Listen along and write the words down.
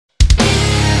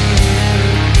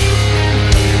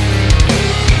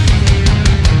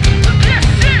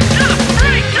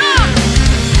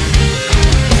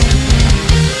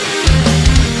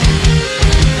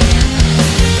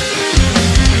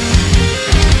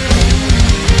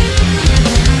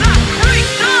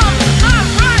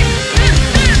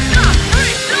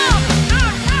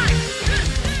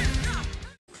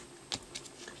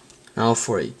Now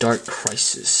for a Dark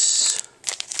Crisis.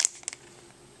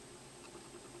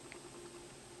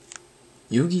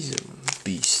 Yugioh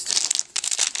Beast.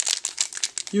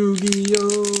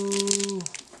 Yugioh.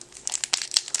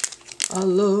 I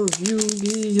love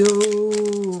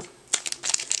Yugioh.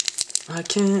 I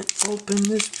can't open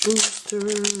this booster.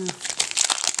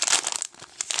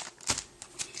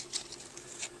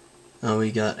 Now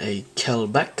we got a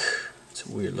Kelbeck. It's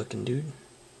a weird looking dude.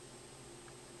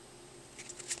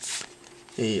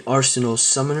 A Arsenal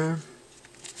Summoner.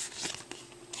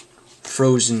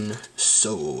 Frozen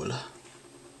Soul.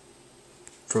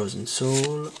 Frozen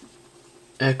Soul.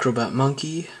 Acrobat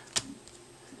Monkey.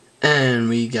 And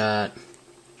we got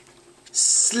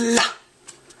Sla!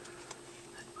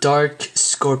 Dark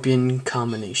Scorpion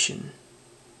combination.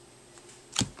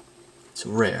 It's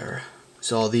rare.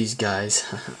 So all these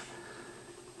guys.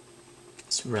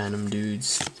 It's random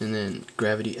dudes. And then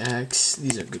Gravity Axe.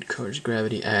 These are good cards.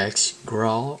 Gravity Axe.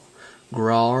 Growl.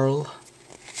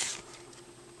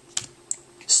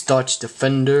 Starch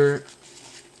Defender.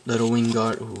 Little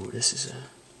Wingard. Ooh, this is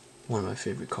one of my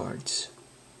favorite cards.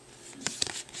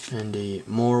 And a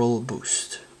Moral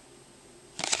Boost.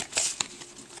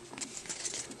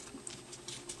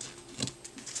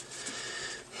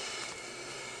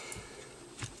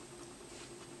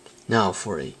 Now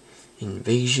for a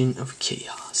Invasion of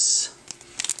Chaos.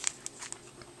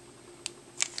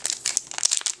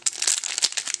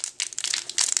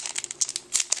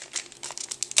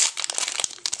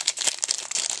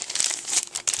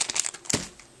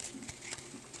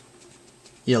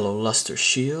 Yellow Luster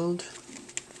Shield.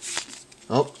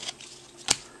 Oh,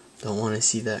 don't want to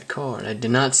see that card. I did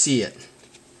not see it.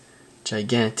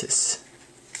 Gigantus.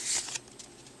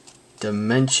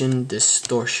 Dimension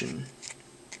Distortion.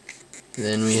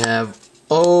 Then we have,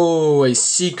 oh, a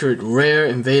secret rare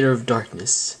Invader of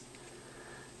Darkness.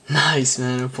 Nice,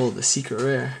 man. I pulled the secret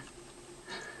rare.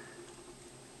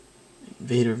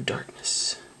 Invader of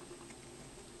Darkness.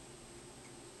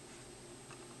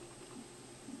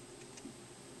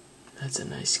 That's a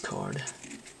nice card.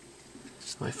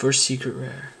 My first secret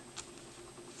rare.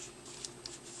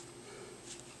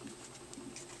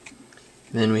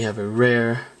 Then we have a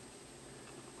rare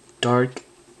Dark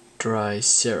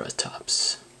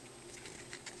Triceratops.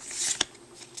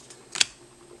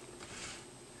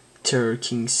 Terror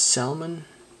King Salmon.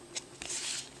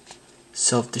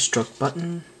 Self-Destruct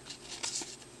Button.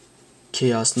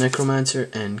 Chaos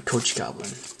Necromancer and Coach Goblin.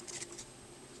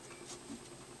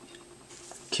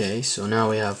 Okay, so now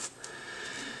we have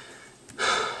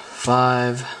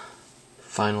 5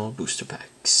 final booster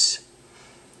packs.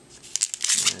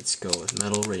 Let's go with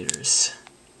Metal Raiders.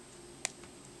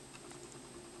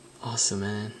 Awesome,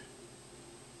 man.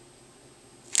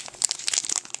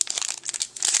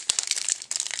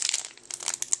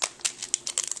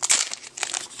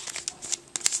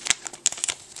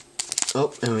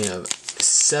 Oh, and we have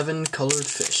 7 colored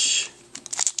fish.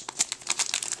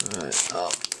 Alright,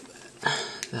 oh,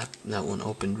 that one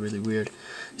opened really weird.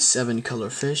 7 color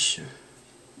fish.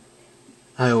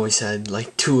 I always had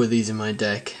like 2 of these in my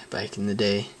deck back in the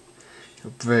day.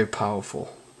 They're very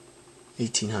powerful.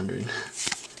 1800.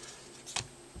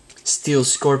 Steel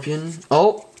Scorpion.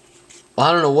 Oh!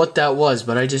 I don't know what that was,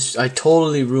 but I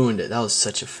totally ruined it. That was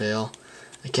such a fail.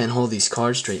 I can't hold these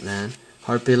cards straight, man.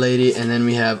 Harpy Lady, and then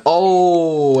we have,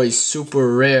 oh, a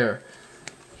super rare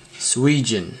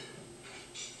Suijin.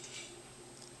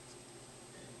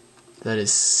 That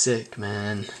is sick,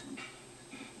 man.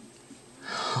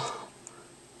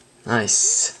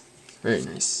 Nice. Very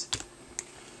nice.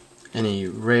 And a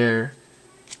rare.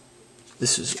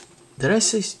 This was. Did I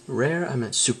say rare? I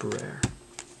meant super rare.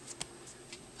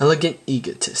 Elegant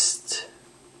Egotist.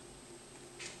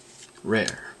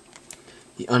 Rare.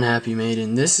 The Unhappy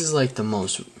Maiden. This is like the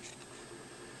most.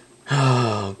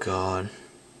 Oh god.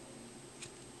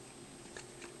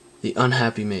 The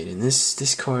Unhappy Maiden.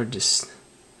 This card just.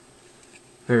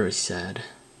 Very sad.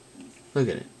 Look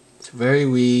at it. It's very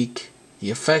weak.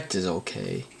 The effect is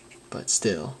okay, but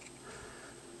still.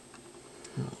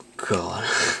 Oh god.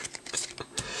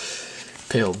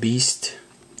 Pale Beast.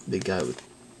 The guy with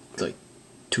like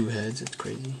 2 heads. It's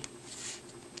crazy.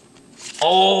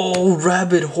 Oh,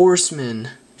 Rabid Horseman.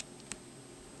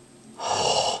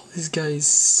 Oh, this guy is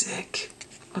sick.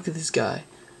 Look at this guy.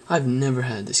 I've never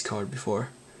had this card before.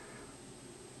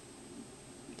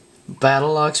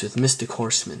 Battle Ox with Mystic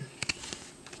Horseman.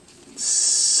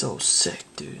 So sick,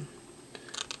 dude.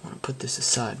 I want to put this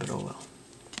aside, but oh well.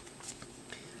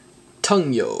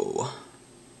 Yugioh.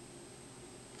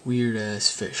 Weird ass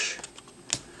fish.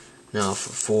 Now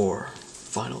for 4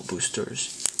 final boosters.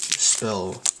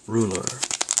 Spell Ruler.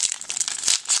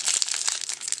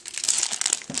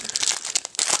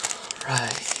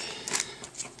 Right.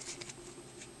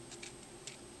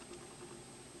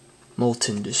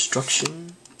 Molten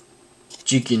Destruction.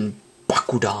 Jigen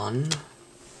Bakudan.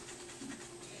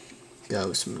 Guy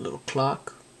with some little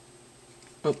clock.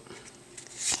 Oh.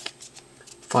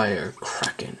 Fire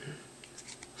Kraken.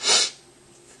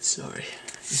 Sorry,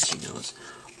 itchy nose.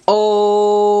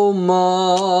 Oh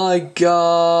my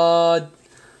god!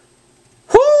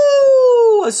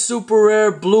 Woo! A super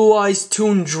rare Blue Eyes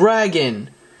Toon Dragon.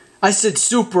 I said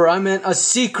super, I meant a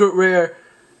secret rare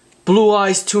Blue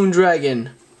Eyes Toon Dragon.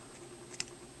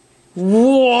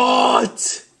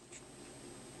 What?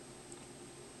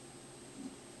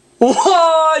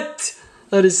 What?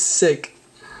 That is sick.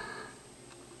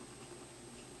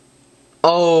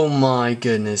 Oh my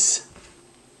goodness.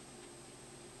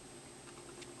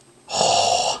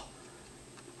 Oh,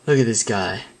 look at this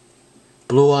guy.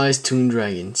 Blue Eyes Toon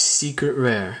Dragon, secret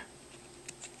rare.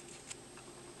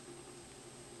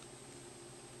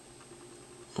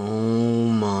 Oh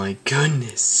my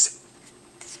goodness.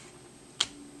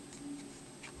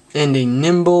 And a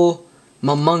Nimble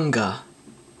Mamanga,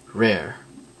 rare.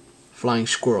 Flying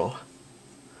squirrel.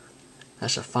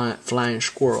 That's a flying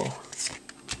squirrel.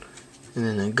 And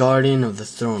then the Guardian of the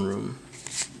Throne Room.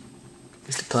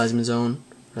 It's the Plasma Zone.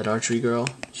 That archery girl.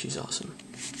 She's awesome.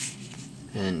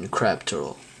 And Crab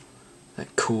Turtle.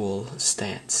 That cool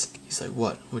stance. He's like,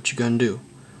 what? What you gonna do?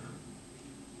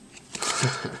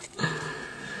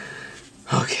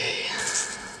 Okay.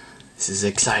 This is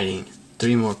exciting.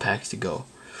 3 more packs to go.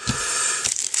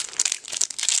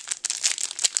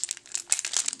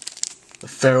 The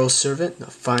Pharaoh Servant,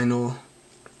 the final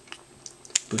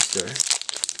booster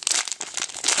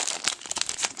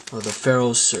of the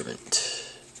Pharaoh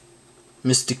Servant.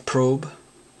 Mystic Probe.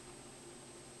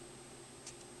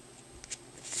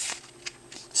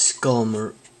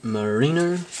 Skull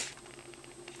Mariner.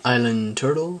 Island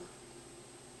Turtle.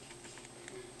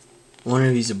 I wonder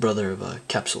if he's a brother of a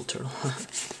Capsule Turtle.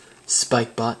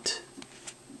 Spikebot.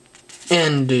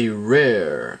 And a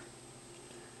rare.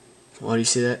 Why do you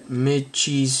say that?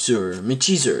 Michizer.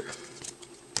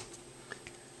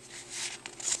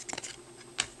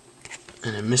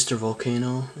 And a Mr.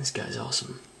 Volcano. This guy's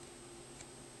awesome.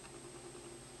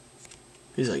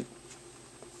 He's like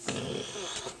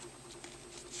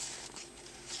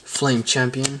Flame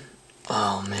Champion.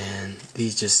 Oh man,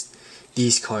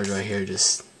 these cards right here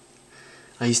just,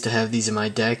 I used to have these in my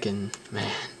deck, and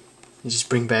man, they just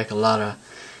bring back a lot of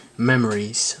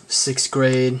memories. 6th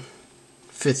grade,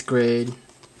 5th grade,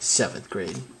 7th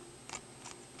grade.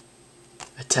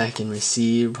 Attack and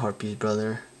Receive, Harpy's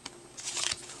brother.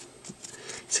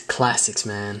 It's classics,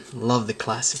 man. Love the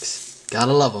classics.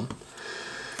 Gotta love them.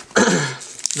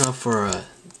 Now for a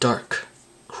Dark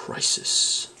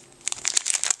Crisis.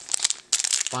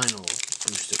 Final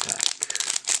booster pack.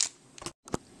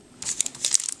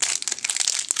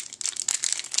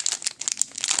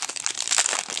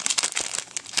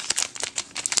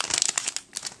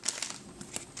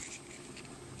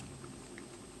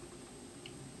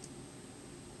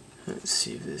 Let's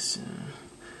see if this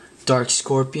Dark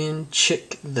Scorpion,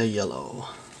 Chick the Yellow.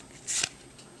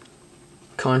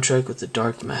 Contract with the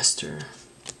Dark Master.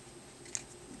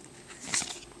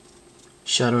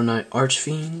 Shadow Knight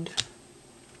Archfiend.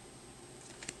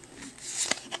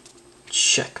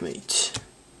 Checkmate.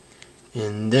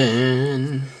 And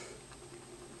then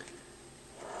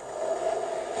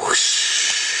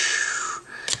whoosh,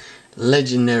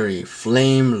 Legendary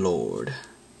Flame Lord.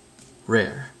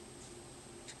 Rare.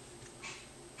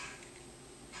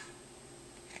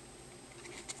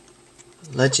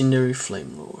 Legendary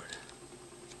Flame Lord.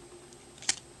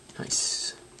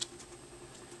 Nice.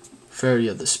 Fairy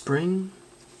of the Spring.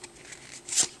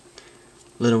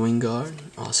 Little Wingard,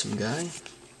 awesome guy.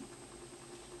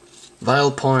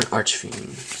 Vilepawnt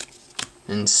Archfiend.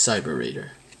 And Cyber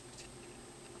Raider.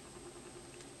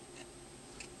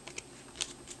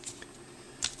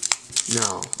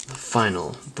 Now, the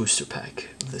final booster pack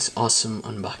of this awesome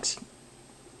unboxing.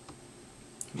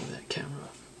 Move that camera.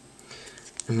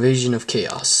 Invasion of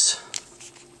Chaos.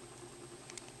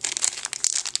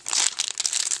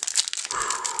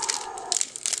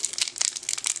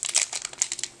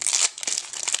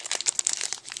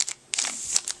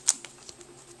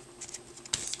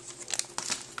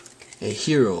 A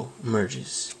hero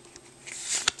emerges.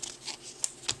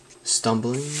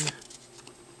 Stumbling,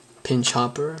 Pinch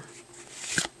Hopper,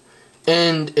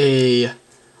 and a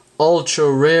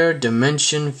ultra rare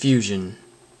Dimension Fusion.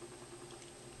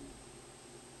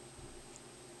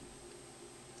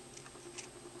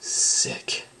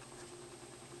 Sick.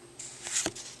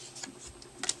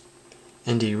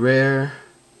 And a rare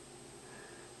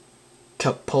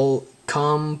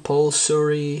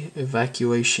compulsory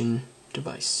evacuation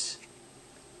device.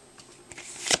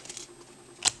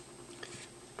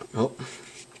 Oh,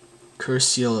 curse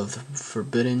seal of the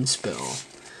forbidden spell.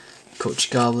 Coach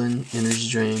Goblin, energy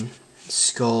drain,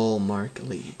 skull mark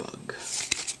ladybug.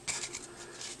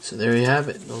 So there you have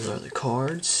it. Those are the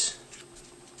cards.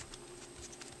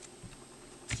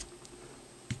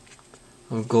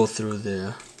 I'll go through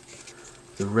the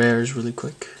rares really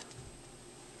quick.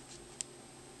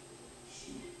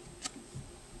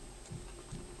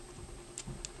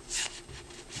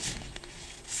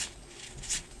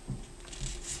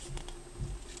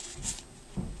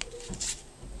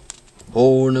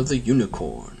 Horn of the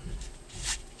Unicorn.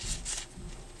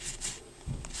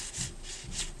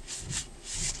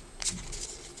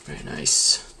 Very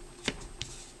nice.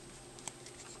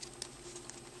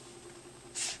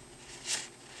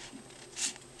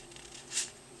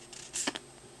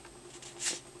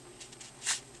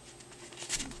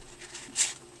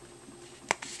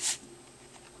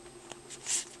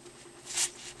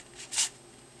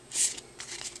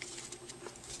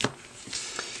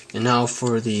 And now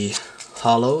for the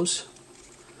hollows,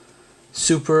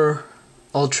 super,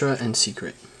 ultra, and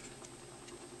secret.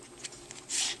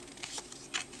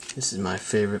 This is my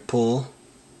favorite pull.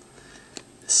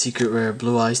 The secret rare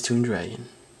Blue Eyes Toon Dragon.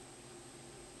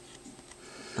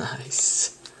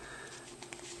 Nice.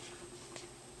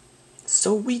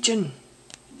 Norwegian.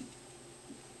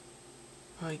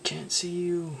 I can't see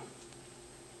you.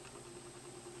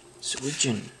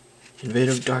 Norwegian.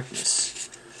 Invader of Darkness.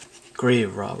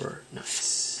 Grave Robber.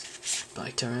 Nice.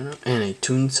 Black Tyranno. And a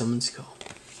Toon Summon Skull.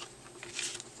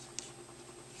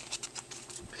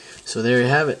 So there you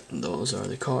have it. Those are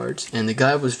the cards. And the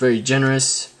guy was very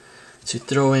generous to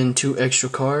throw in 2 extra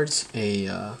cards.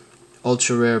 A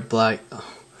ultra rare black... Oh.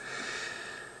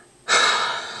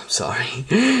 I'm sorry.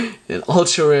 An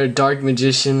ultra rare Dark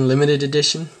Magician limited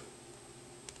edition.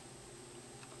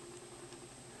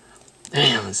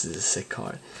 Damn, this is a sick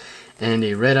card. And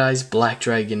a Red Eyes Black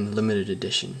Dragon limited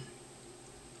edition.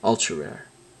 Ultra rare.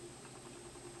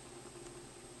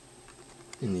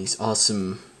 In these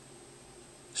awesome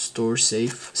store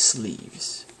safe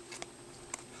sleeves.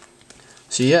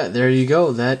 So yeah, there you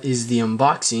go. That is the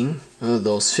unboxing of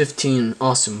those 15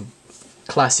 awesome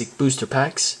classic booster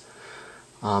packs.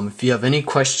 If you have any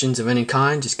questions of any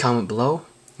kind, just comment below.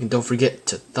 And don't forget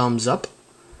to thumbs up.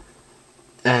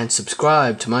 And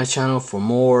subscribe to my channel for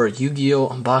more Yu-Gi-Oh!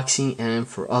 Unboxing and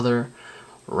for other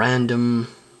random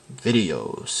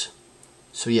videos.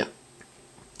 So yeah,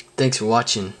 thanks for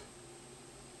watching.